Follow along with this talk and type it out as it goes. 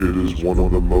is one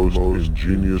of the most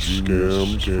ingenious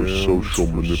scams for social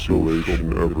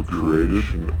manipulation ever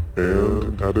created,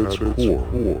 and at its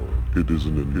core, it is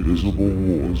an invisible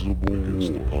war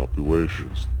against the population.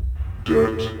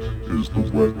 Debt is the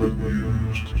weapon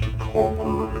used to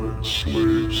conquer and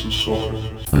enslave society.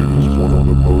 It is one of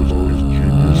the most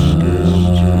ingenious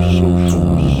scams for social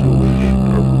manipulation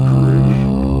ever created,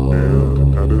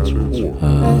 and at its core.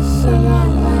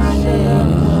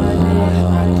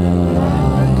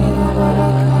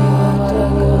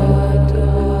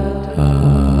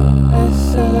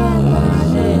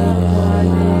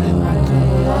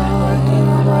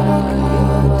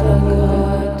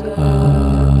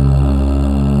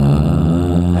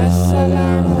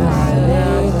 السلام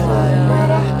عليكم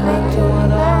ورحمة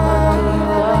الله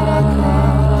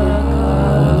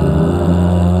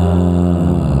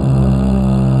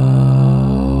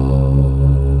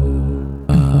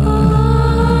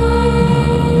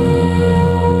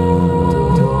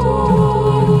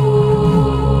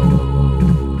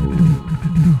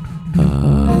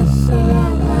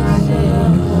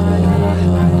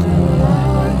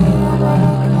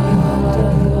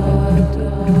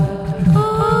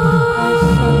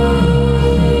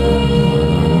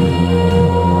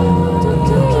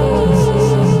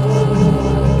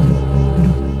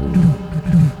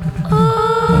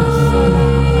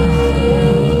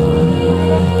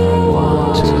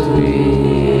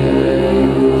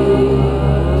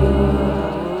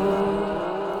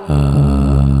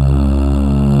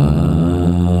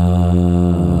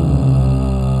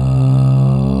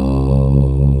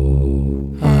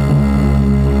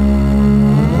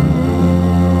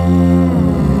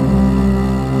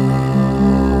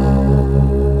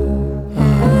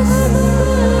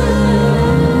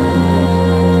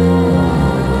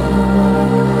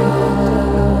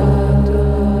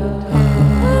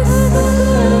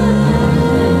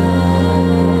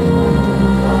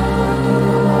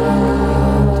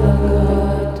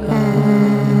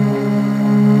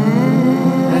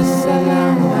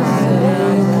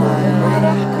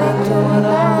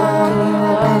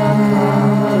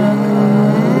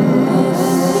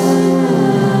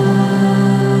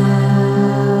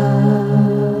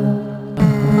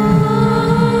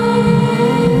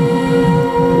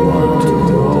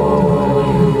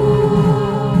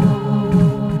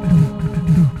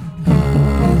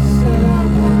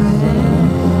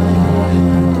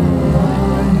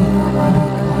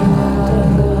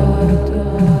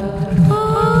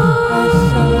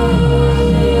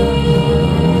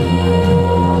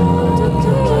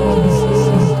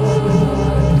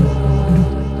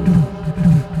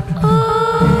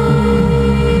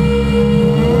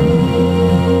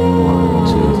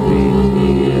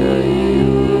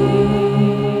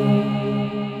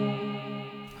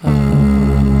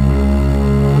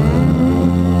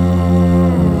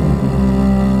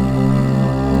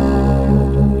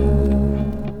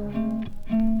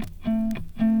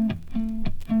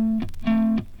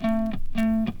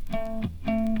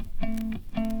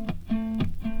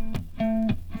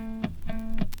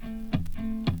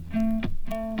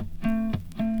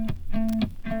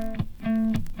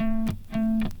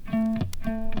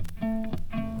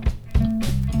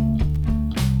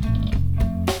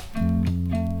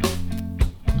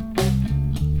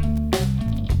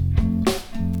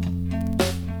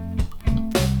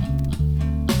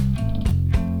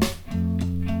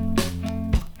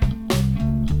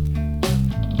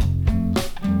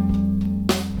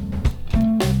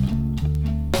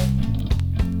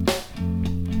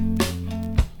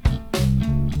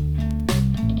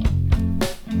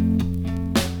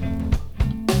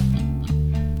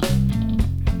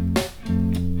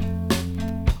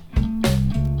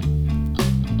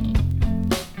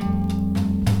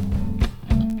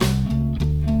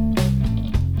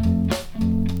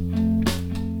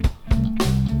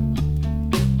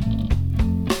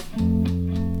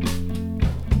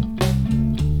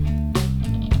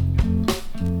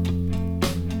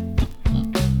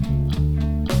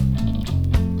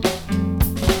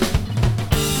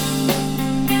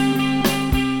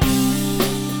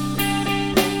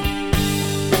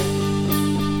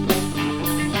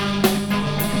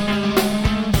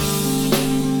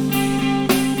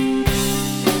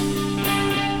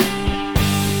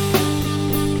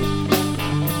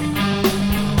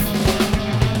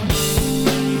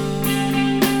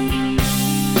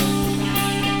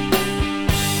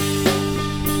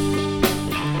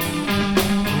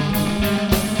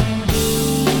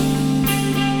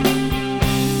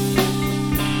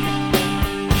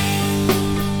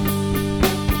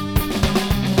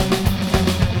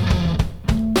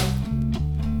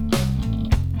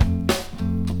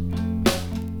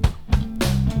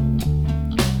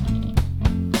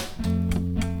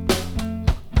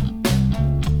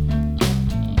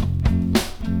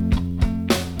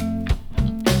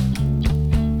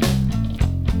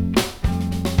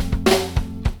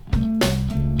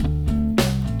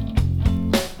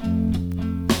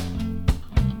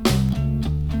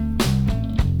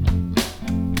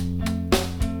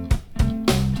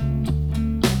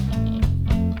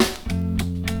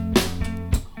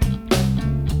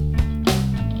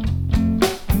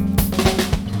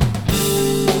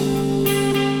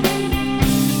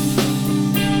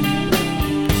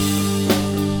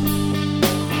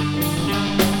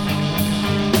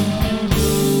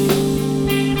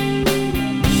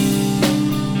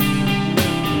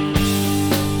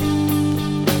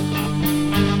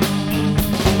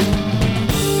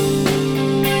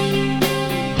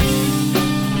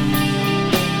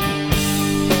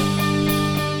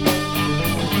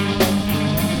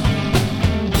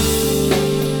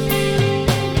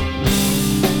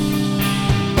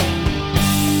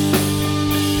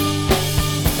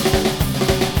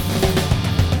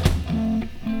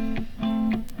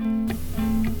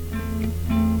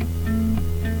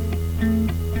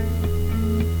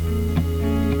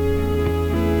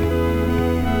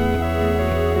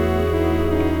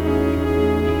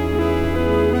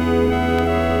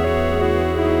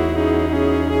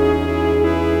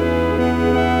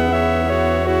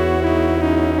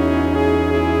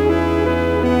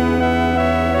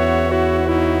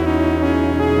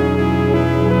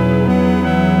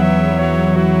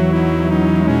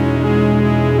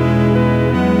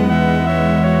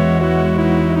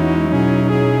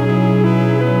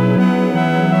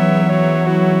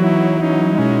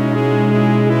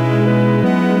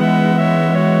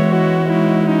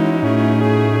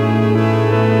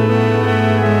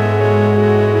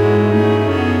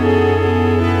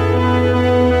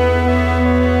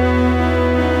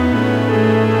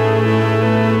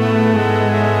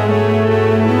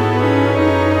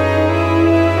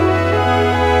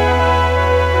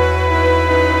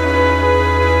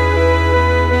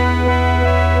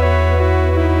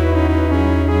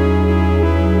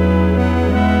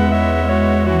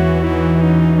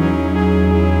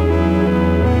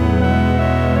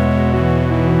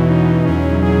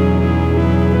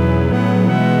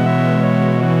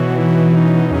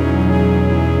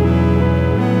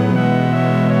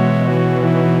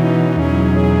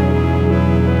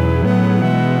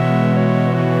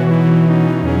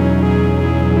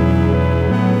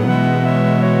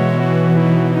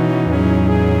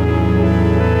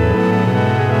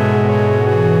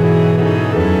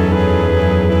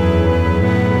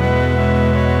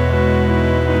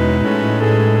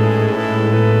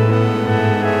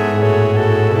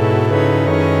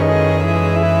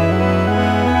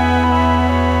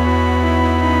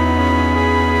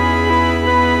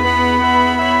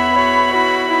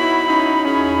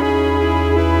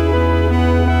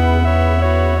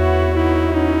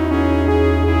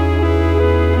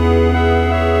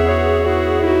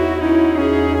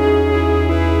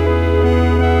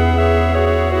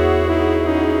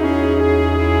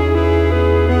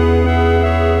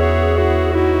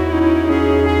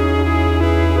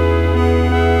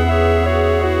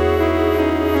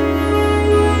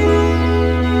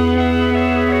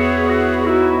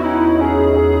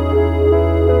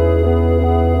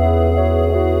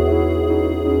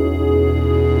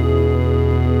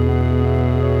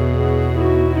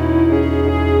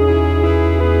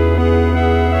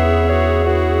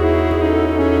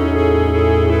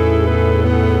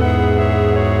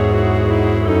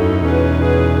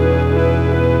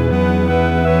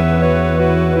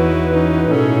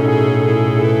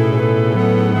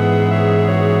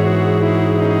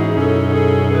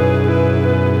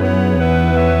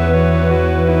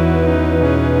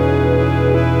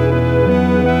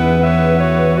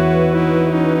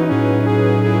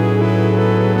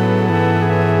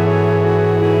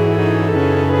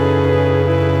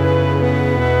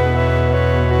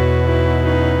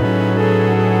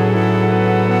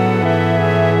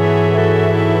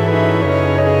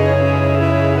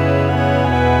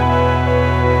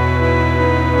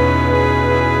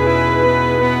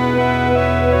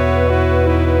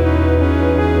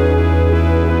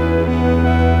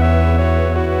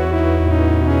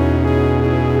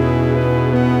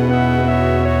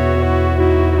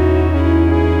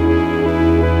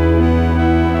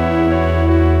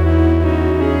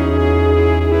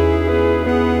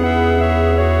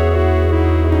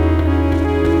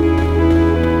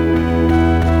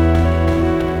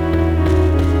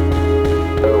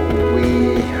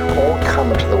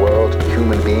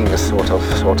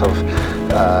sort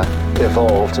of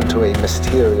evolved into a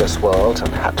mysterious world and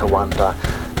had to wonder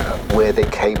where they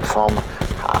came from,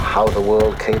 how the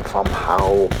world came from,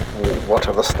 what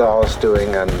are the stars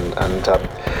doing, and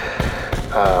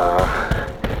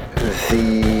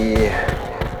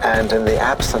in the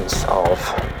absence of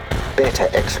better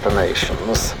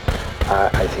explanations,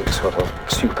 I think sort of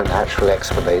supernatural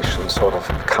explanations sort of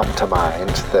come to mind.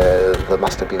 There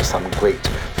must have been some great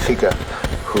figure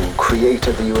who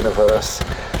created the universe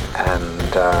and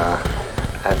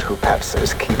who perhaps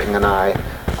is keeping an eye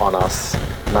on us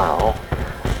now.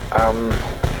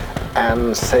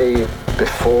 And say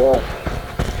before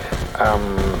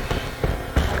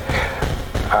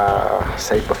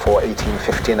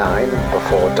 1859,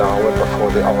 before Darwin, before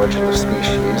The Origin of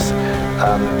Species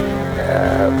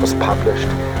was published,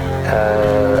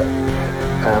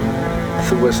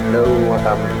 there was no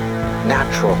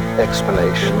natural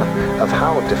explanation of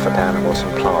how different animals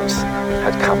and plants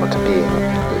had come into being,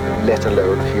 let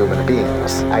alone human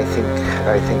beings. I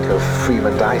think of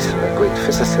Freeman Dyson, a great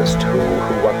physicist who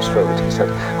once wrote, he said,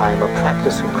 "I am a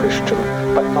practicing Christian,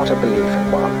 but not a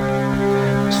believing one."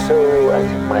 So I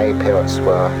think my parents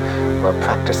were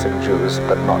practicing Jews,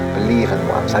 but not believing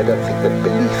ones. I don't think that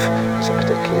belief is a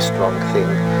particularly strong thing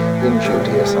in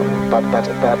Judaism. But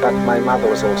my mother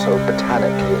was also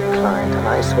botanically inclined, and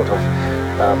I sort of,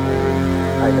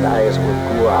 I as well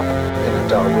grew up in a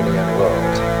Darwinian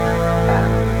world,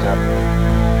 and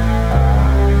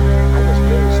I was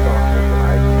very startled when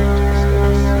I came to the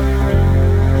States.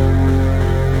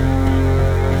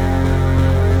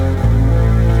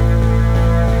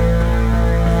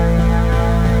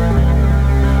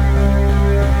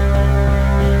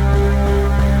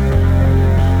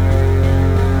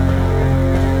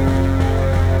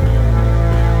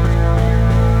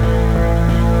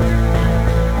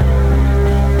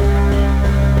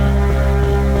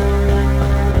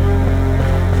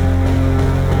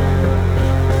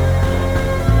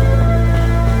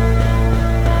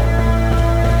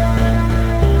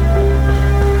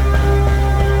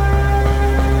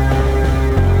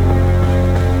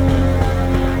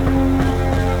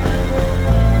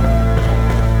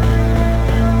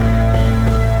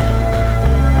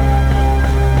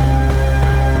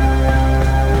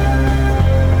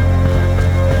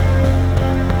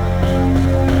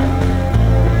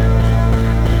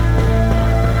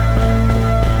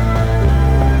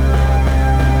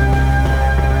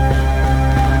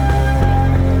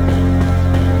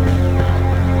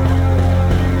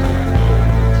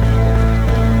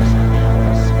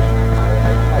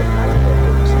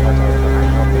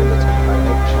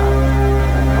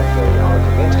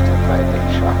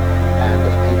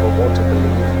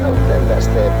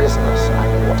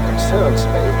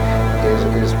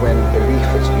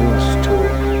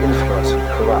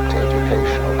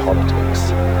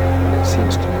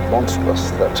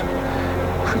 That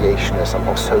creationism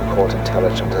or so-called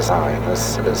intelligent design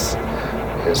is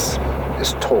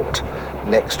taught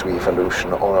next to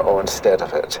evolution or instead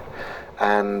of it,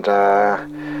 and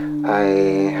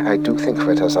I do think of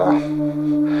it as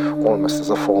almost as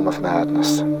a form of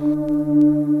madness.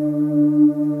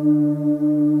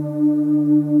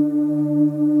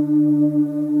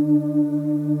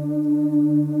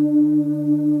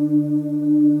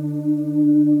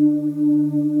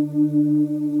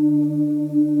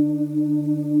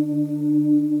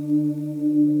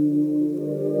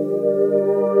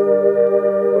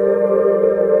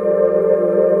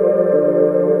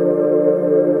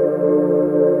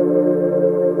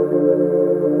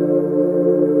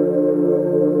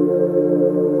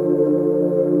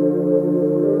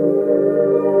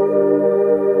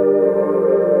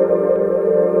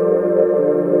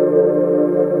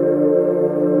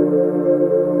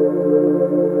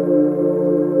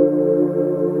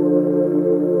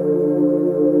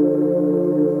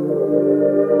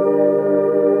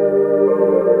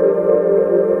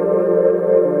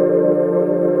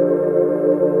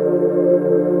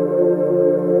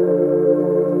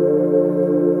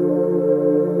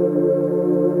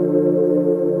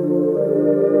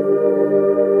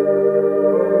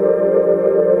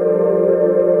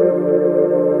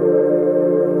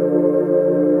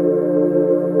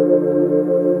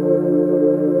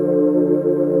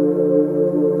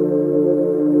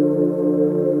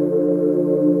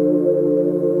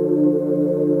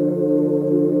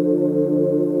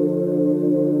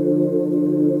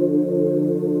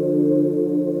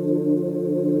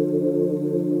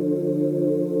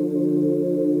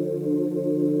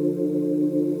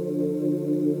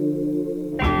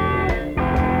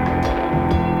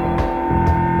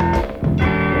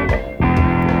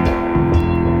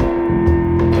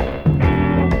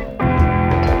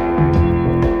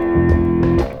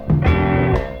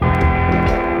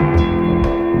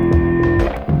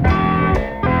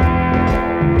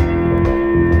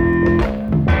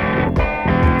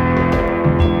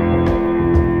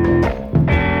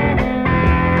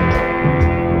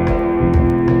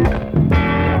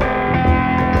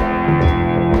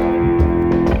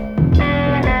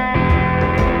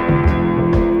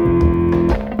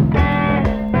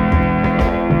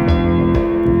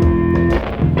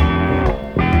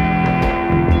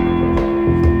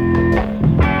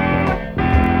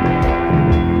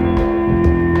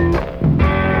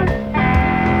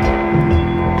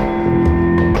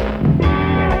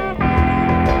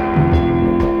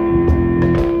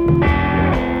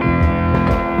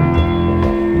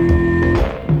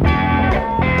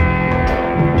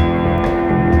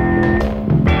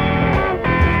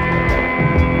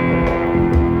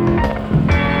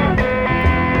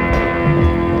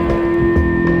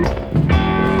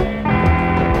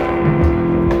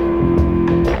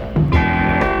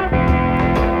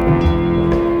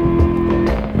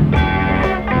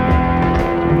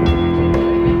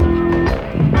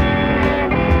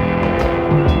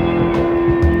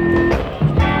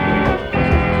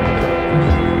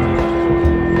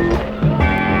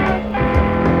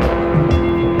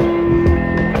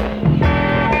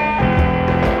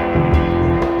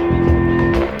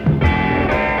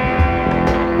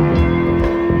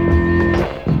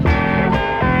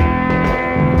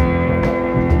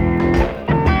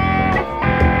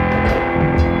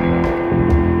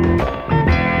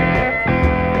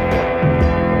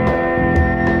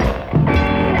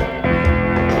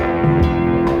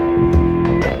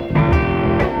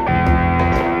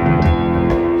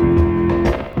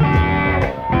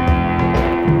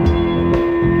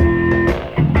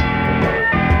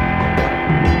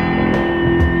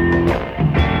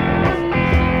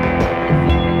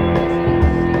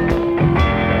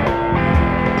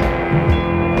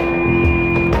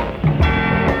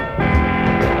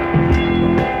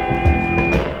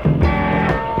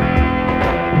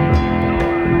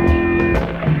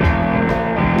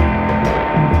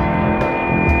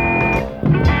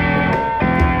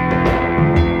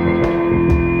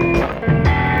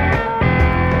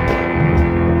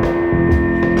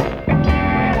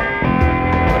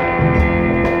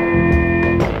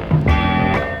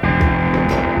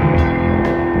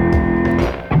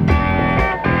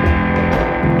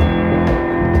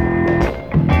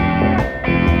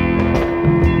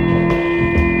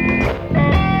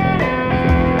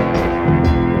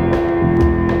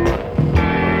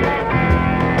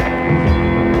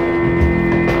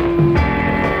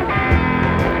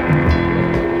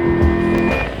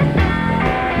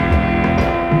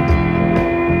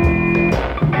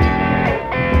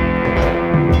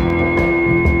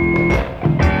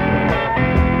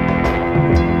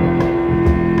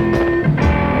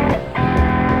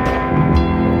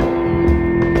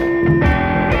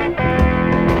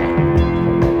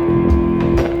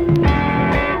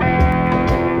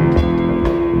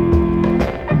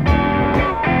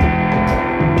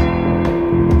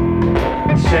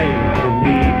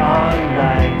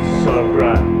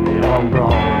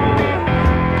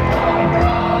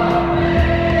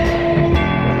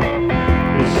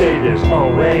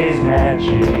 always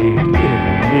magic in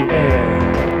the air.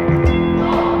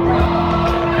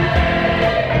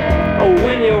 Oh,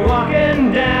 when you're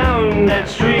walking down that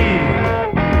street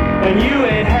and you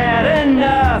ain't had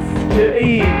enough to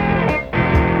eat,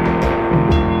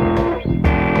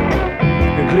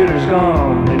 the glitter's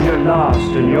gone and you're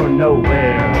lost and you're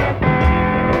nowhere.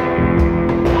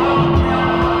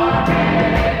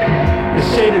 They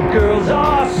say the girls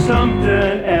are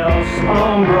something else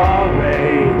on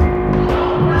Broadway,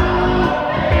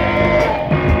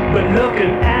 but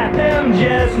looking at them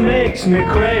just makes me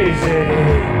crazy.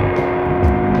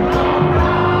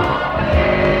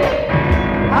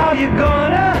 How you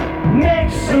gonna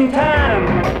make some time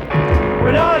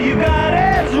when all you got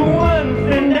is one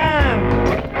thin dime?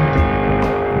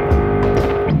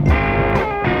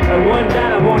 And one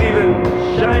dime won't even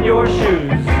shine your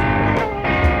shoes.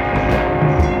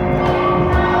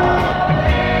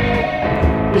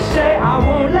 You say I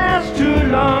won't last too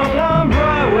long on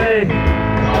Broadway.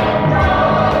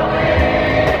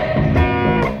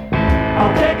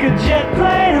 I'll take a jet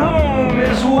plane home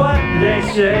is what they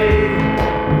say.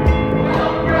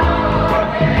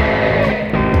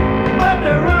 But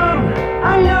they're wrong,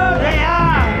 I know they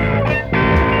are,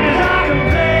 'cause I can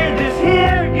play this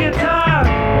here guitar.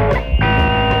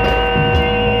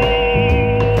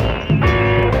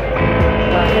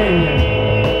 Now hang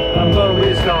it, I'm gonna be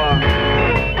a star.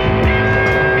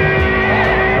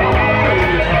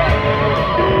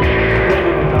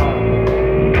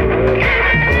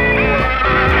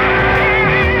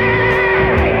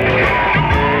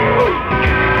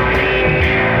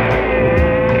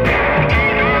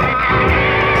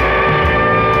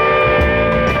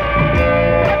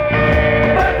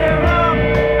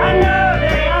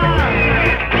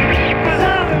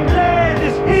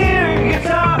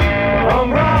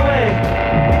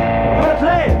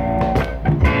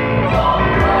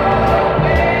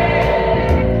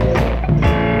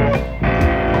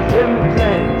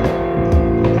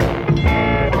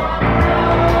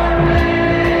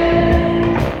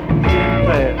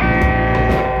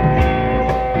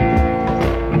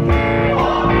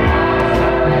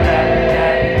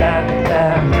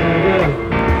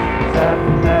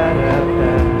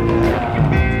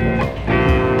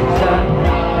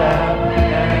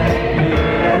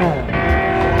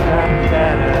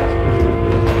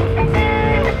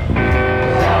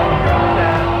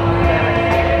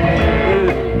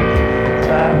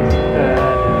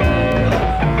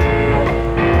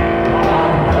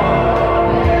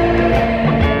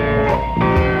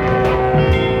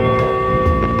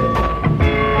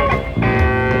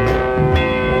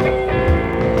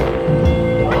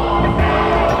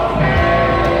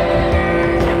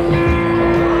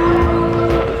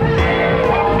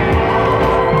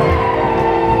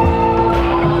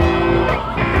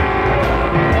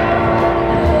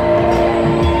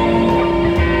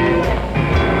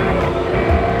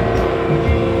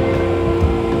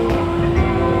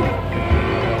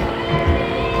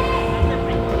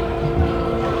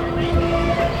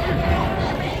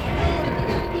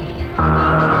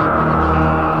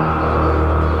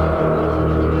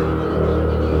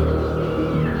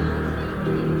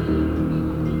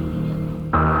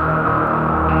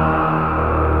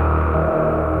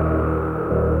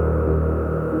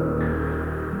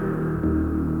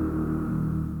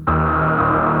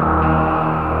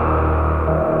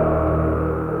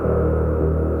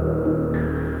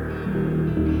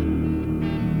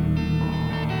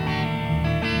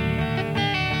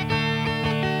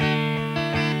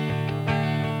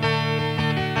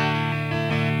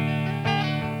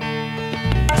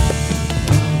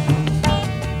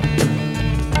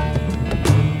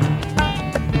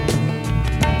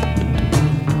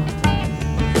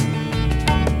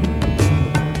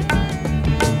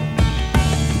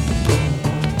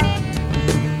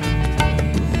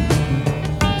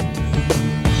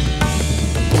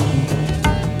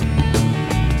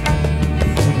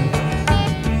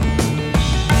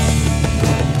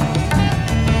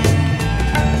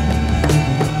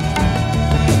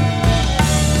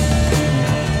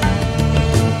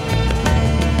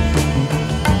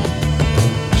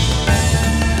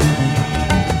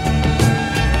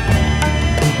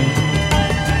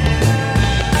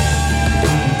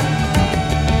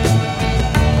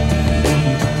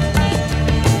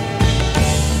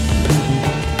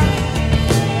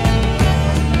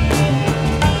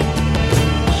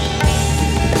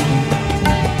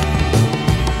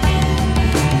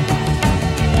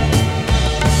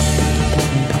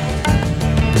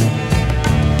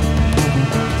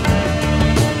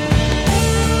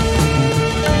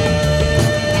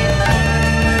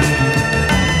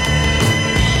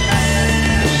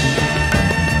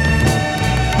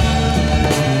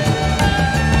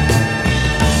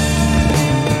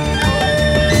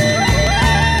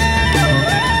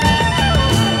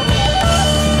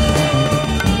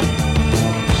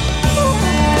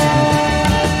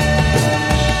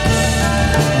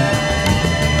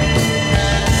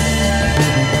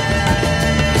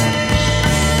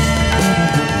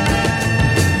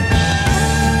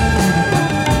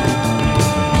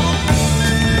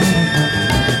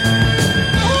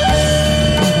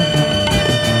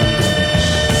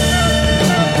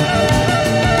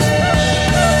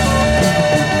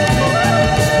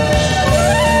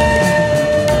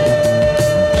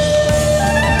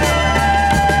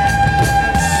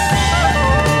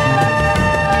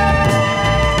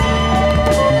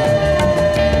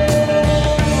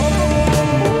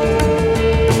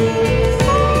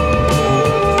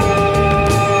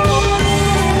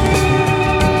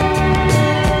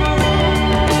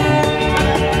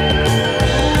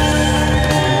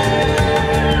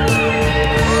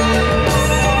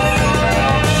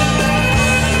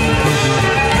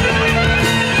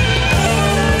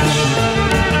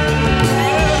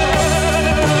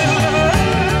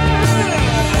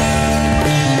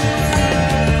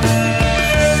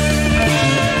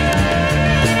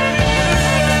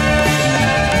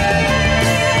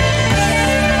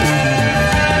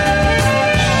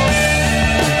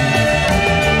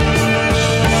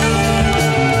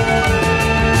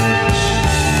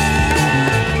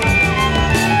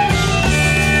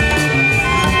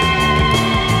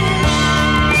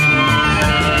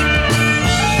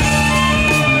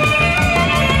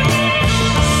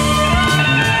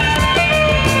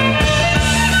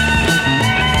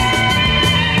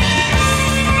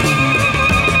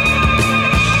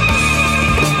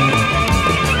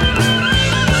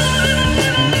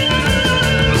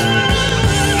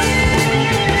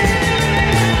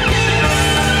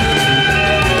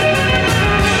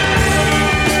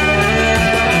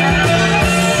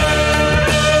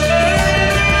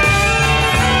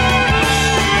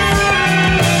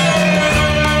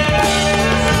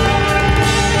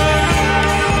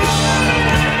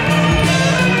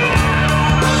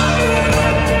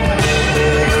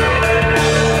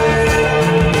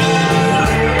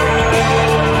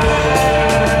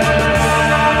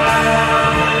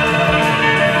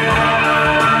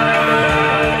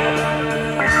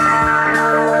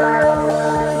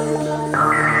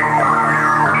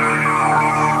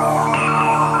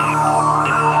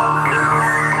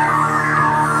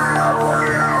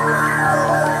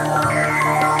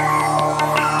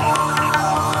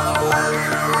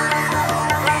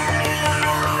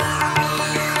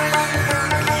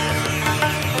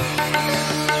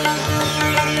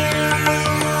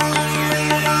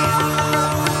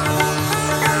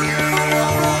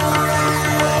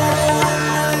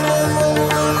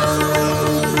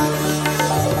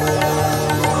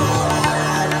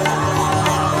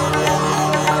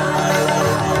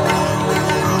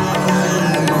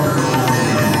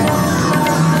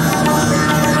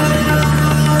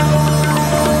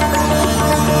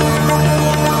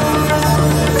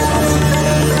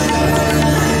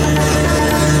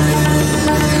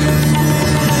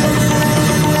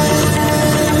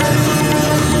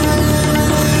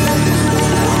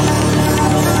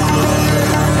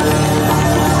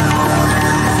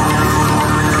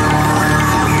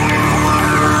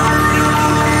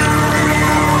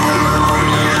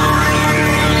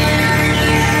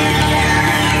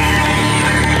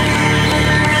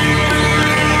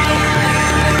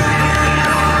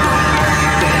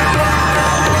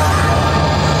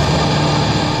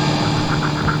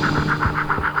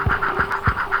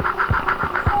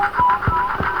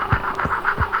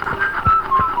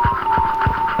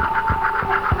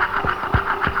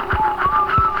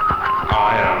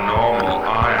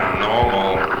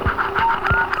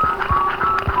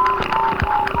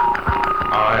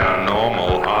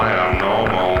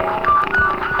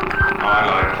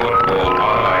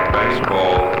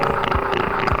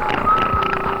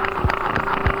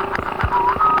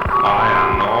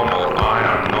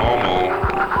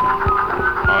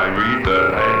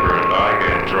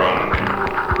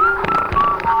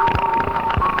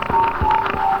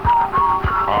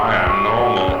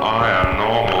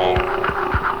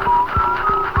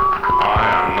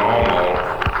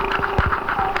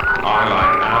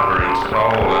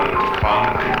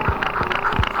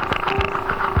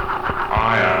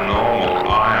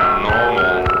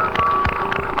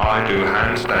 I do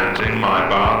handstands in my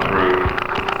bathroom.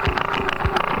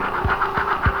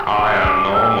 I am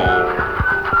normal.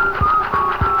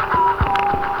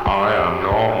 I am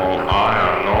normal. I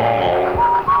am normal.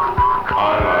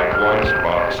 I like white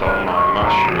spots on my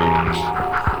mushrooms.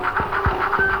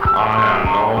 I am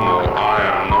normal. I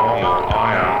am normal.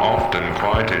 I am often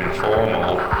quite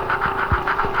informal.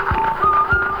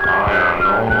 I am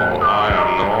normal. I am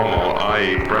normal. I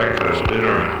eat breakfast,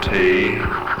 dinner and tea.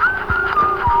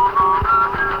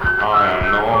 I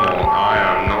am normal. I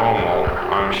am normal.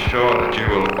 I'm sure that you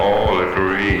will all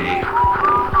agree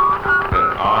that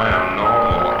I am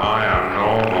normal. I am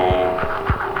normal.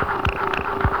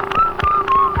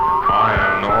 I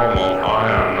am normal. I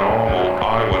am normal.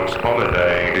 I once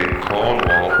holidayed in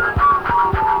Cornwall.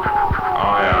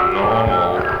 I am normal.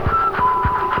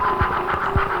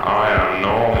 I am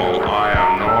normal. I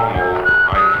am normal.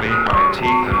 I clean my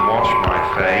teeth and wash my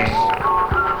face.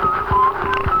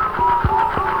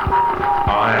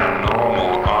 I am normal.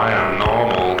 I am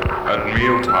normal. At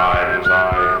mealtimes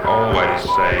I always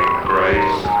say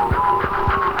grace.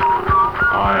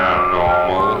 I am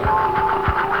normal.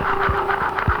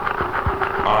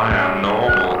 I am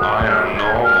normal. I am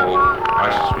normal. I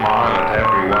smile at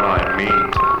everyone I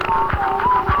meet.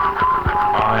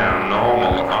 I am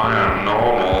normal. I am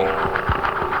normal.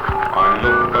 I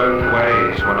look both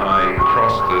ways when I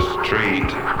cross the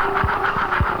street.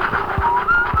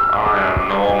 I am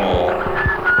normal.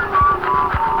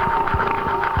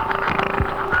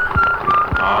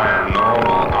 I am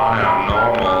normal. I am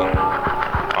normal.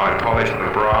 I polish the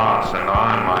brass and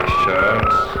iron my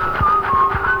shirts.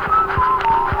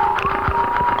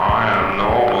 I am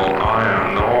normal. I am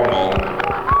normal.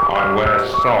 I wear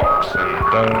socks and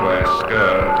don't wear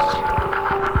skirts.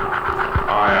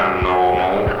 I am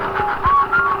normal.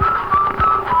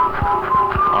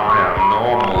 I am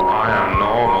normal. I am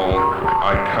normal.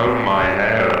 I comb my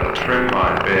hair and trim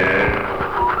my beard.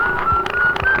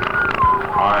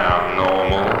 I am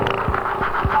normal.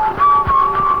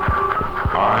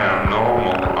 I am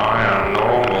normal. I am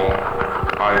normal.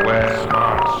 I wear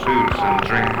smart suits and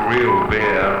drink real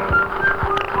beer.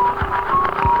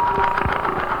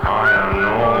 I am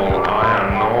normal. I am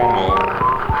normal.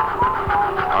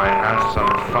 I have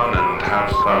some fun and have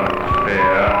some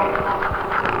fear.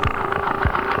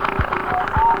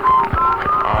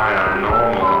 I am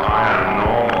normal. I am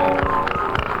normal.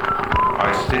 I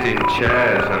sit in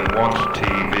chairs and watch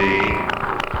TV.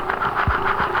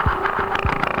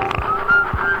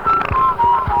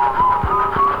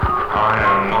 I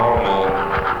am normal.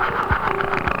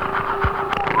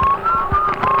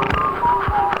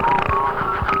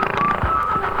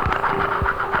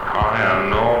 I am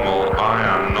normal. I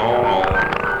am normal.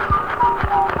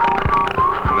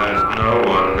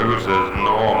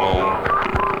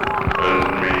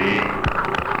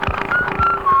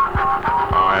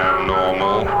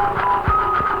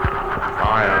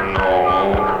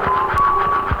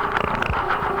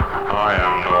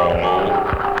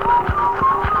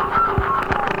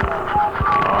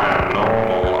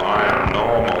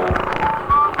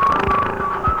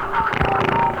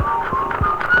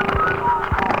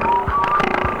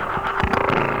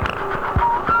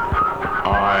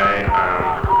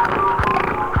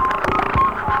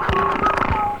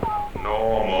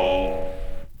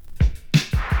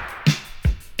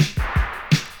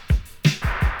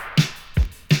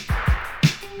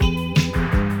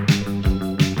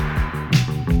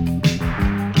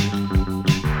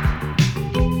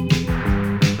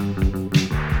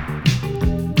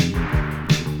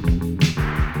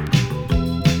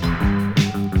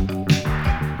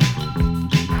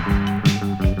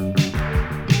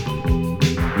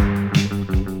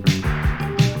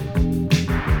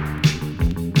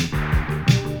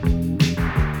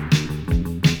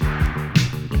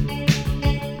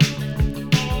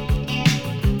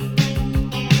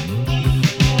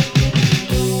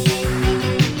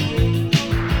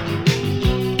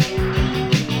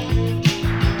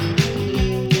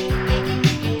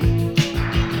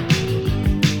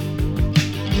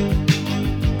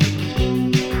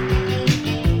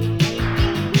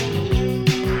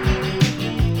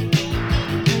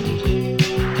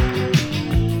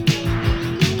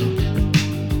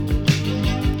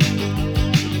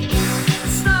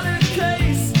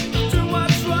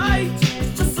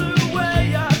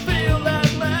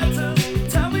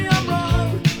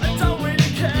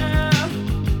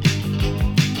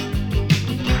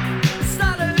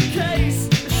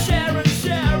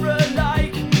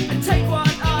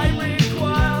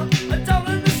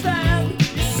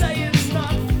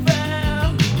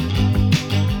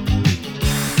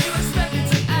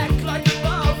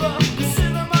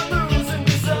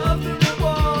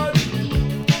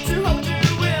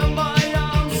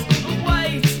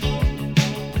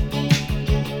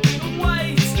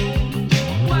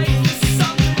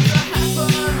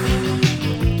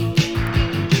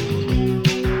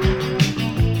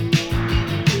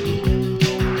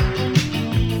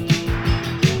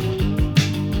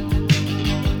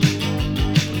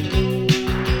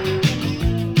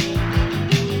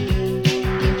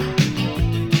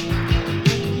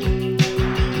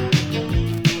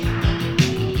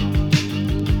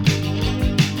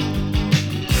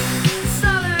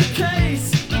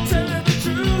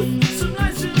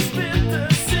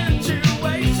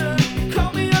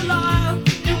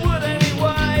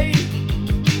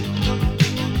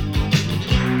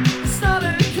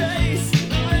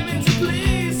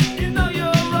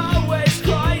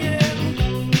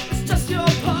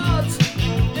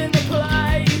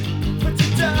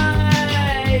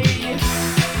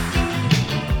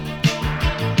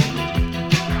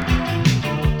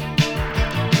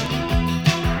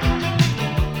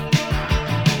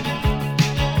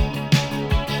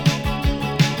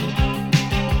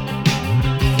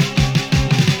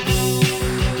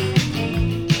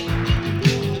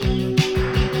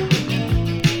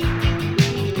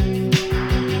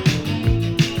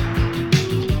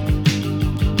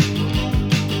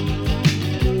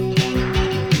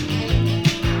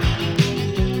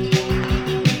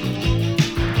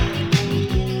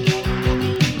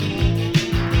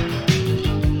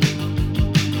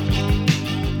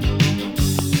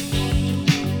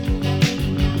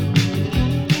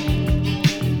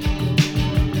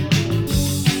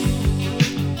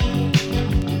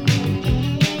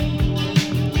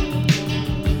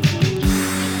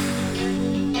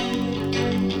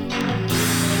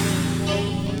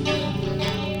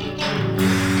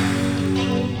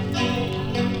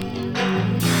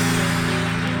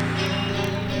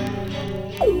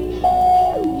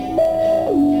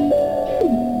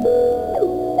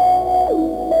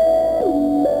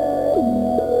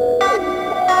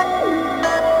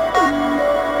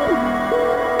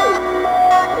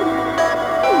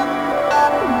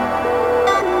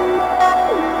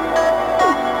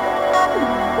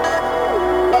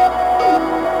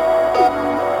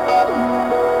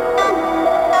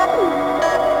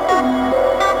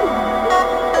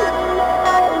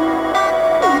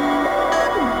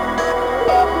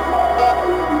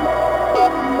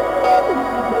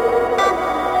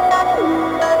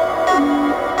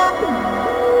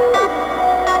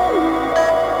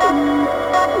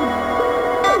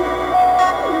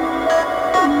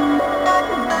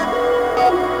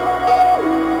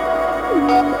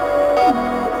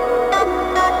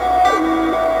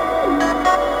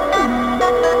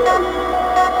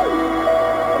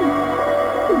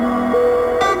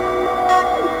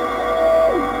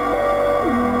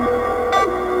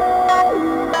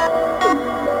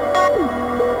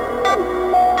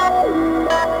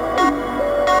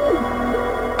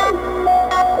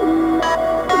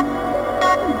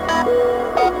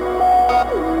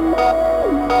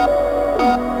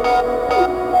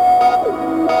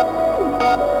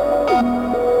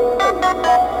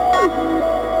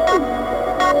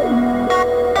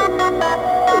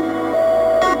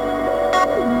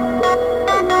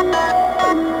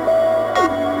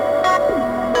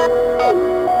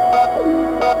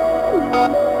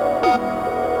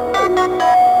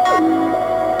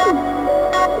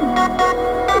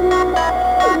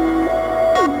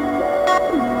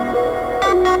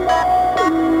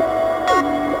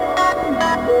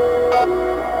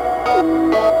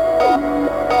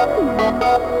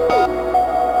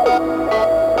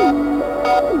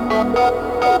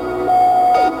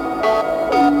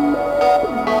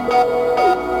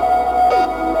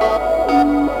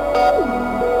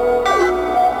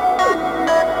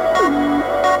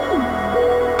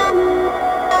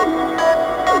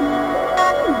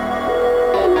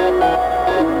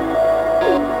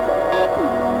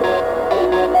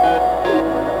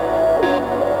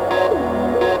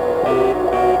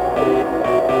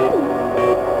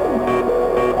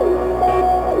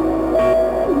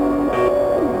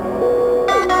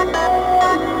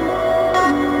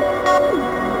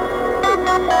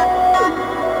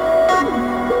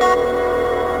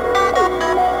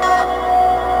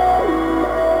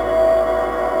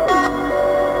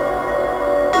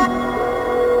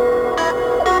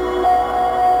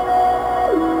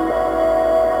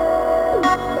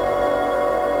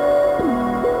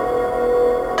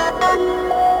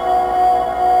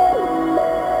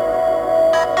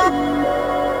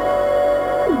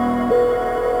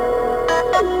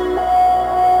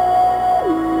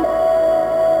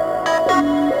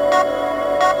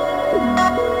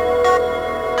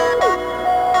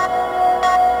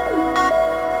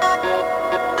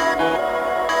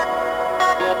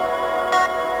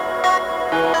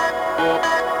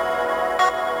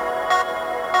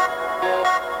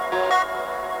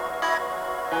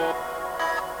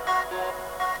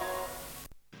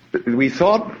 We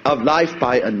thought of life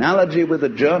by analogy with a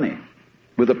journey,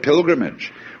 with a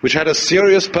pilgrimage, which had a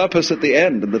serious purpose at the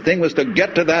end, and the thing was to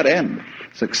get to that end,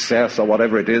 success or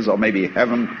whatever it is, or maybe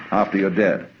heaven after you're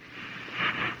dead.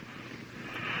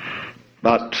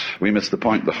 But we missed the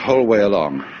point the whole way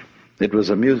along. It was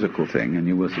a musical thing, and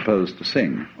you were supposed to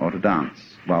sing or to dance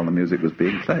while the music was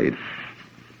being played.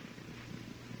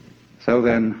 So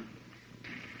then,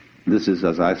 this is,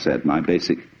 as I said, my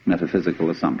basic metaphysical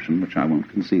assumption, which I won't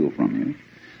conceal from you,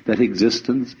 that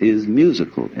existence is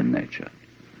musical in nature.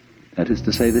 That is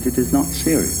to say that it is not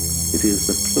serious. It is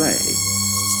the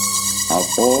play of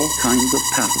all kinds of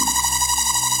patterns.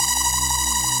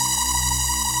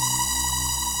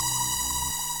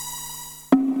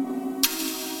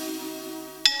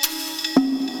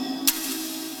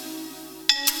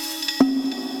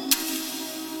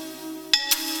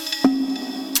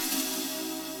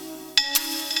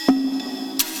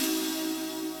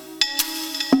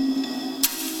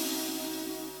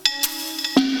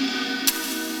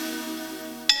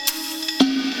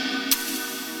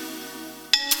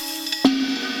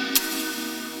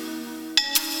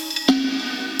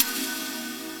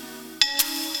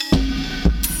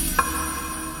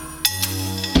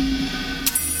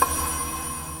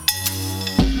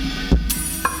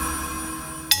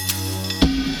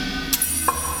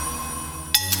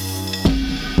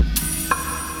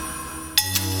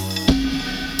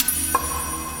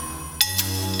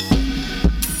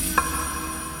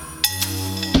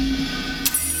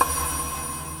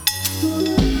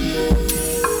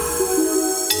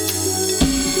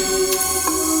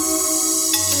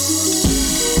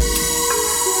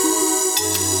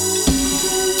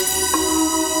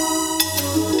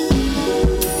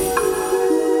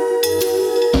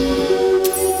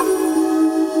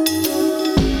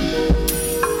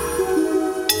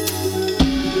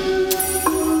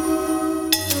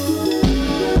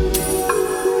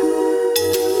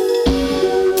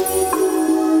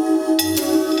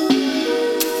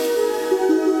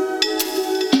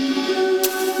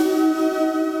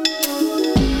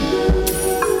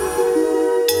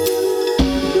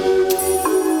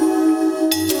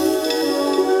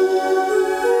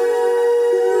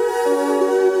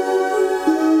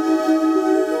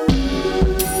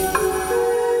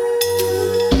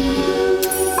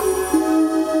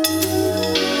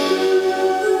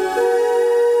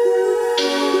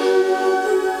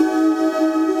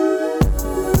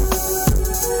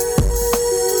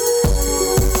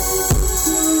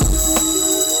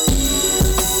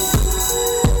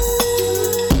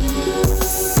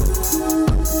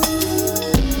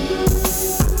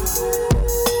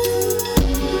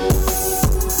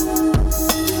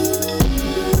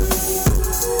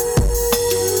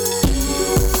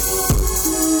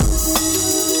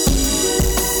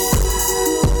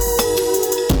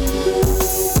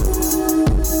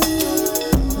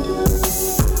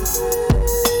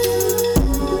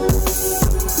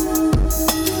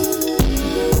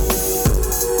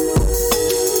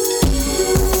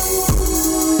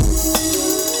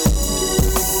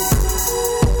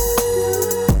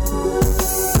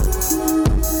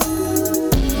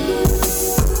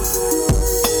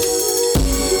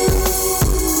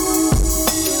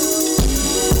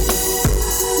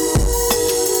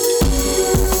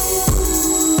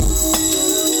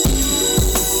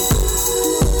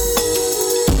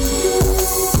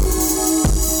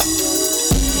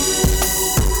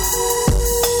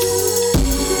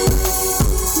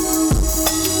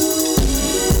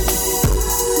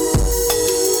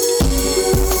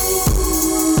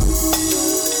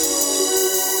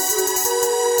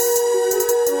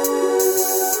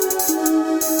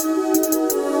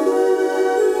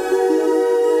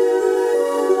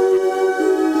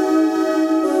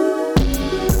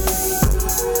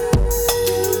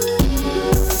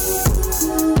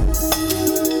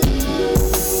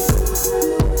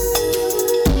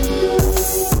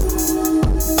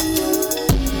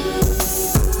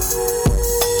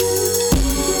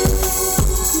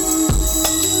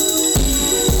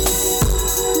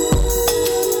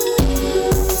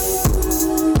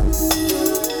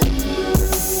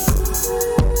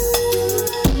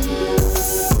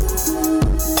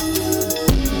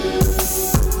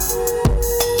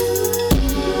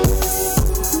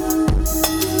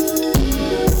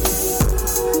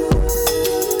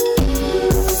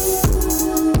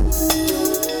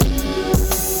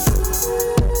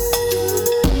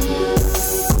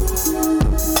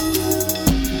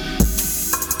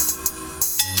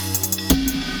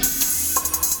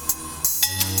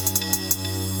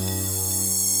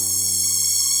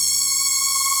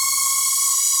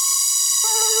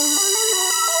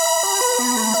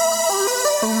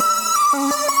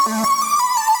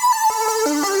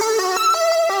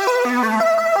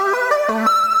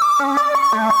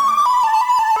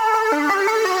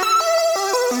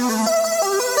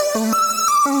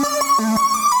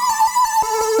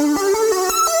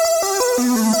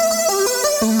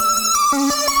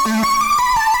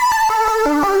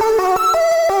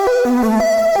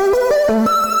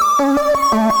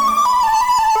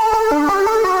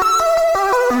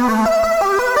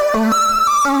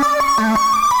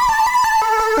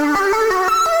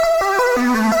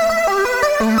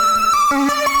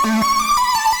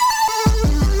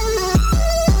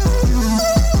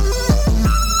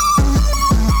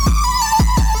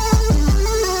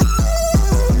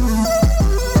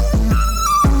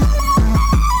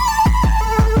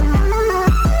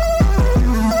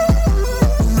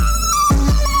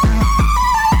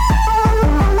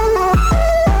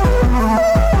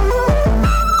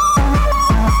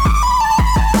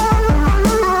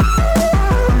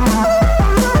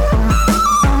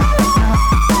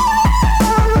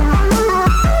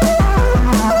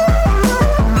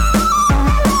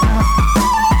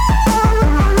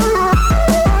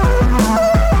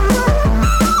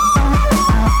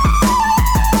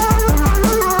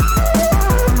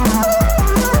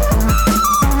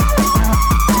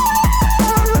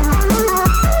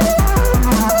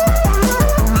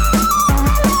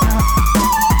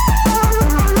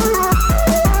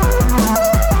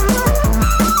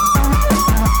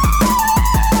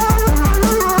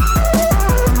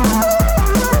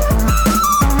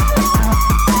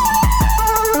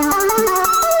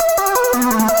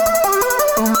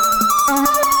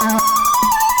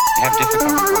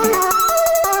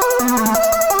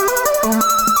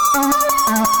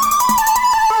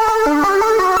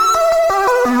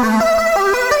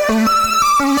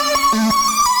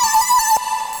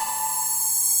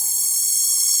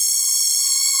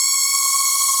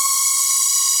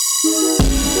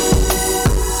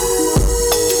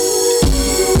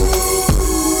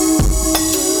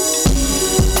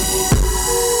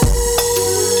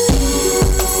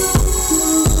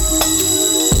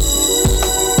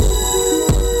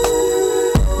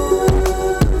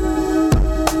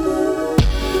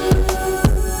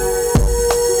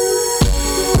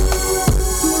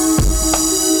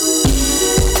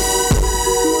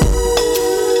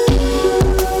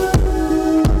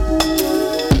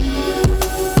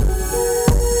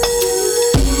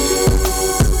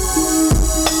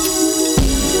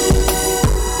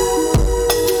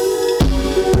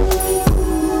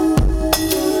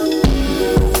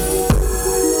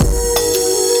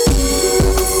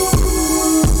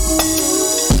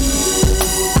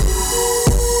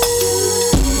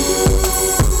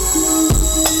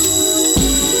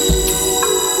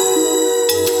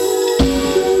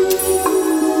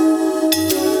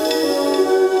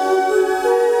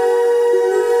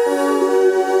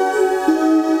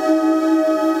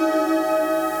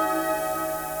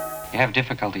 have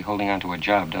difficulty holding on to a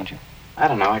job, don't you? I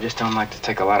don't know. I just don't like to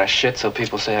take a lot of shit, so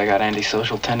people say I got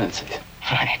antisocial tendencies.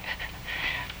 Right.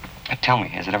 But tell me,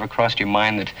 has it ever crossed your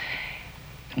mind that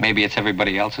maybe it's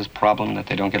everybody else's problem that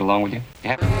they don't get along with you? You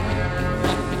have?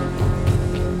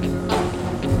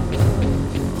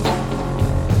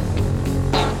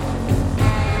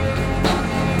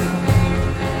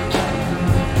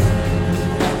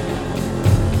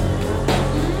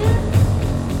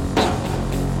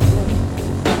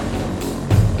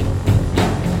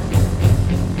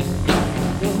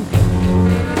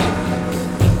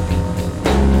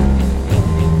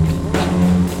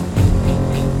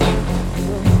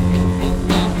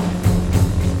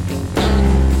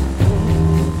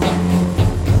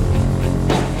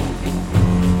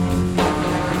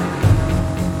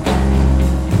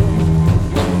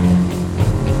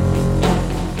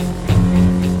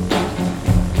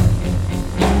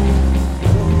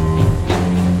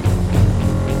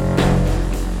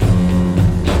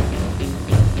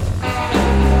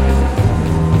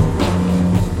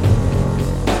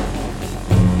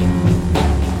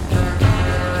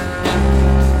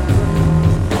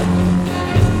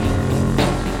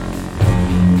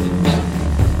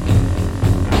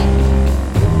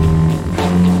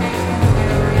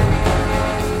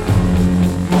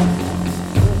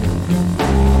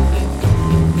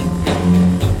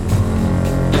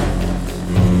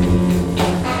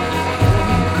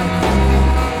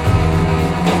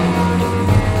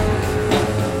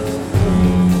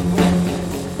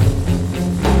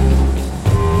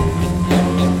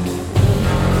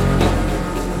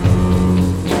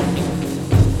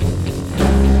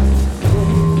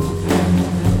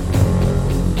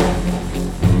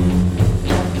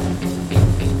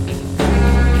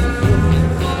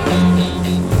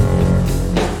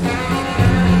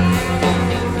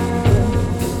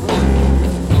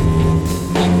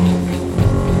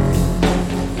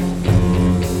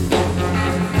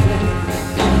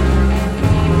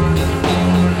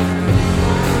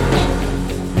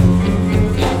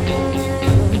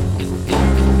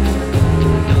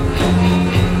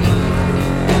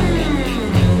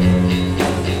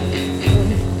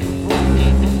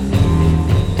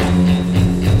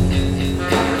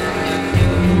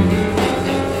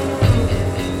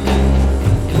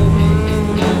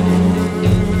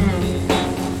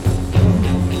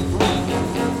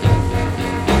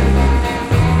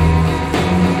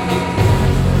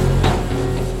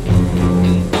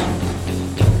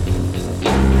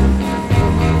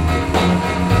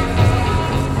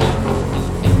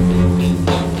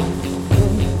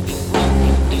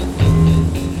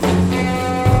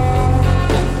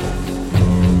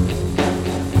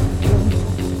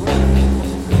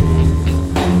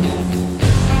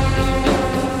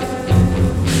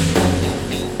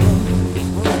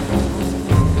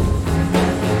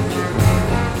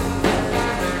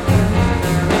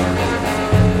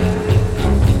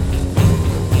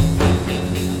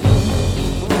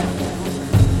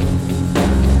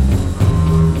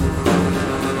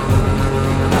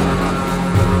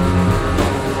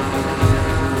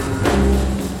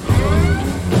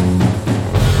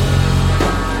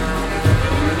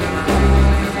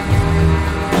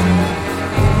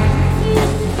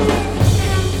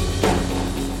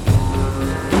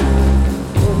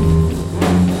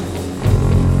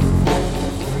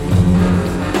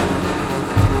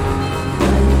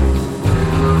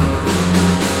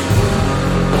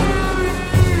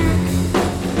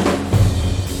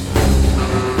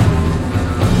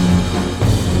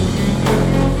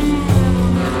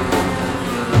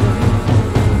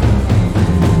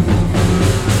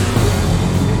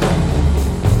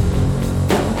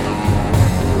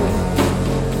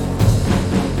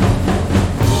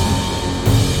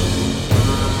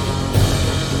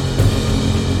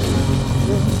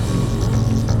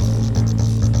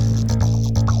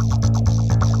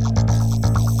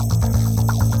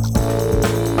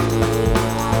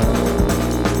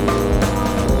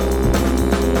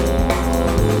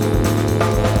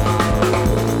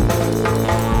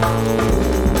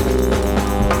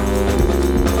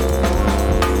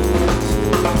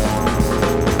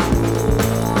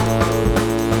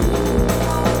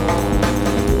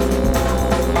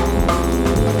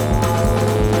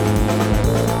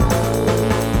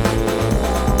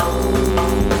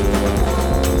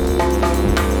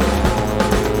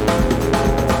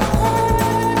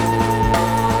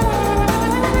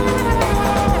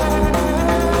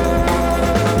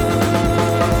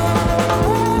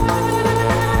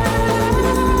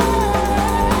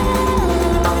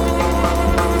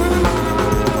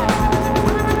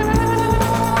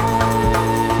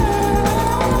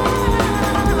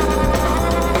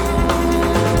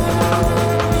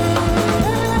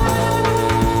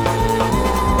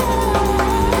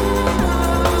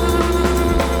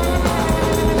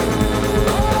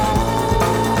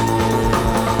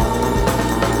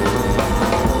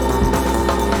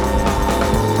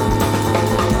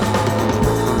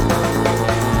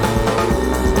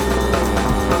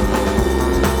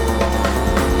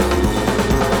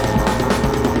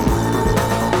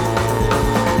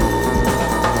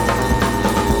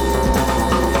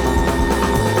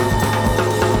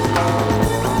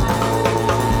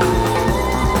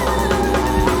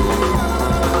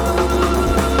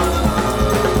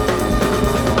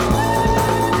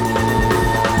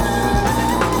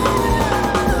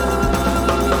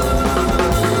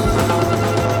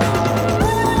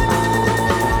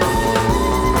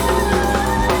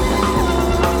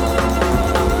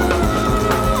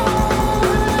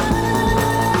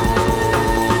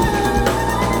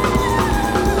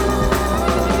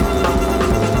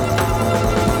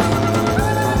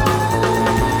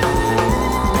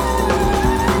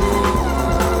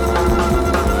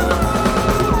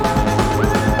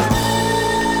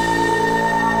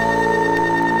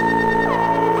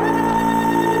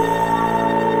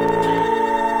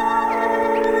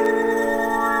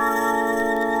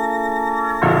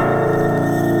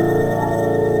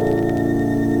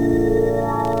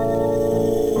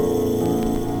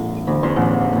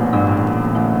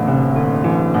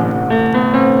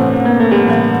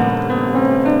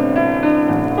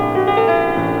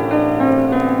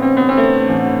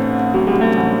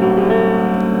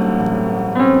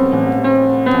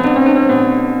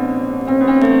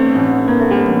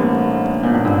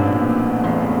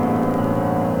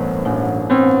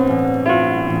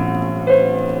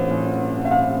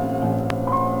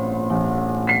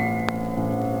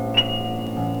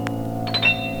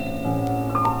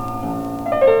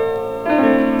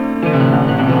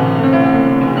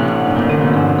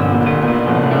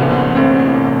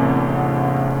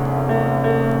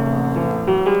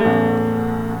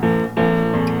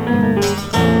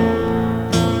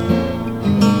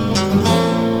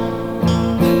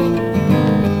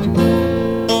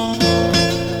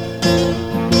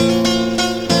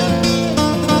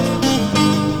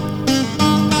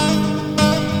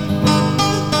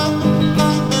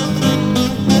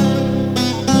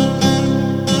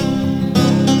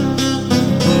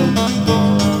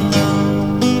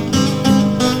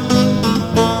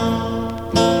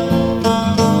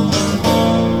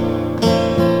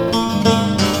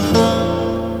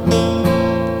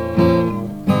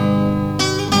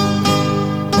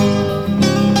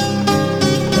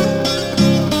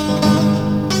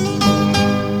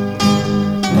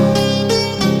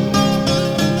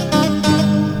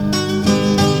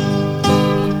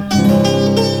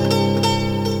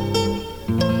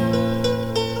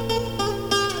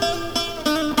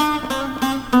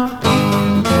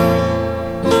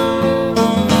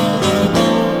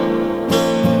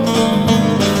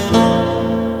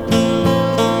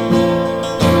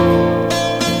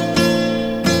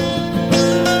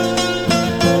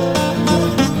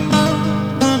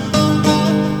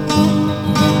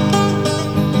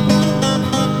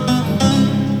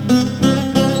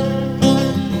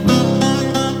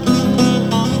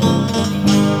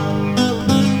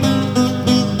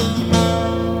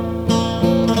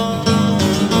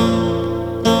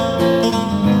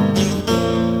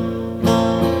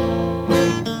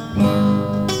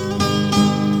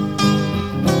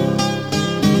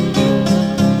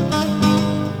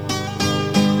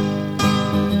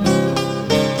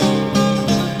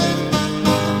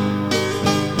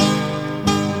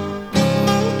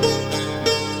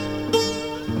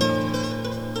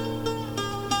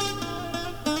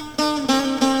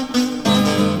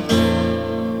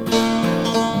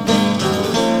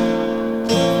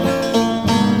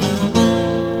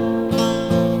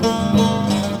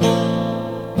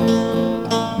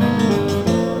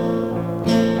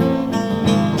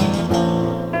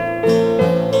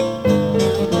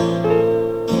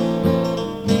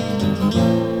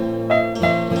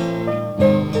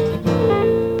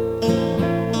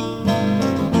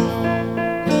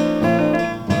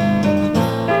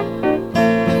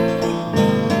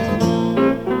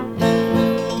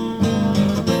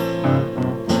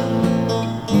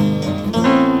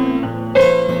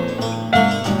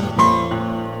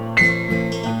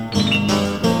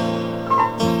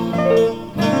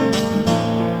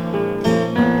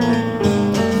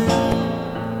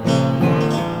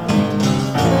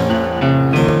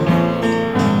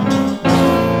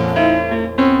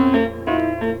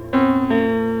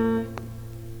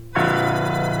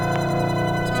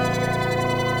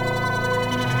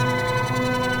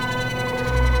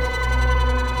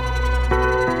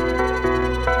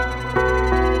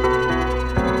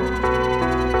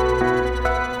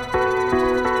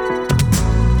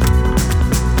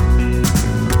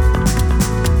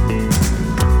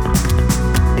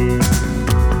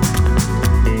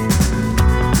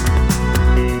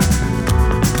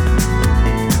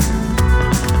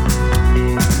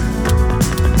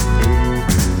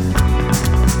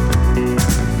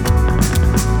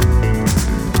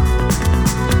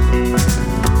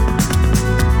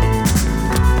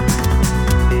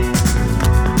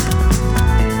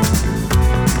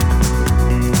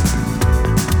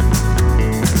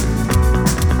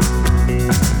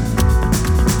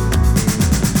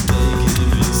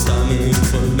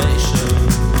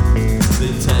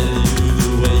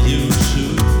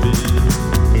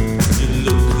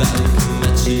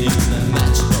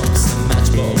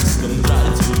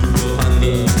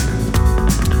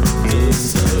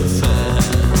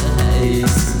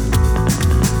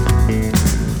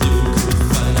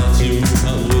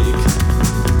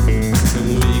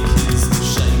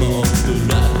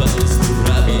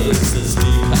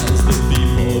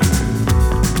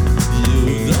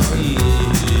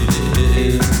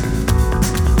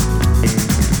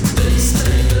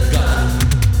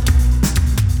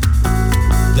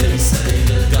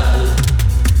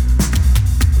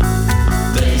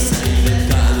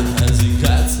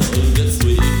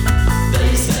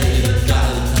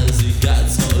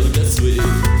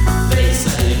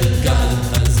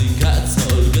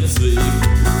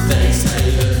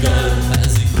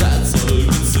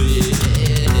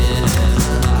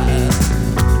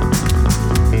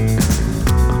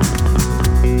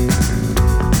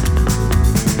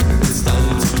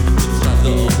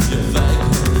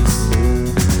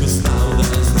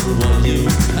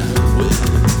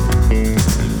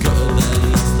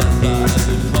 side.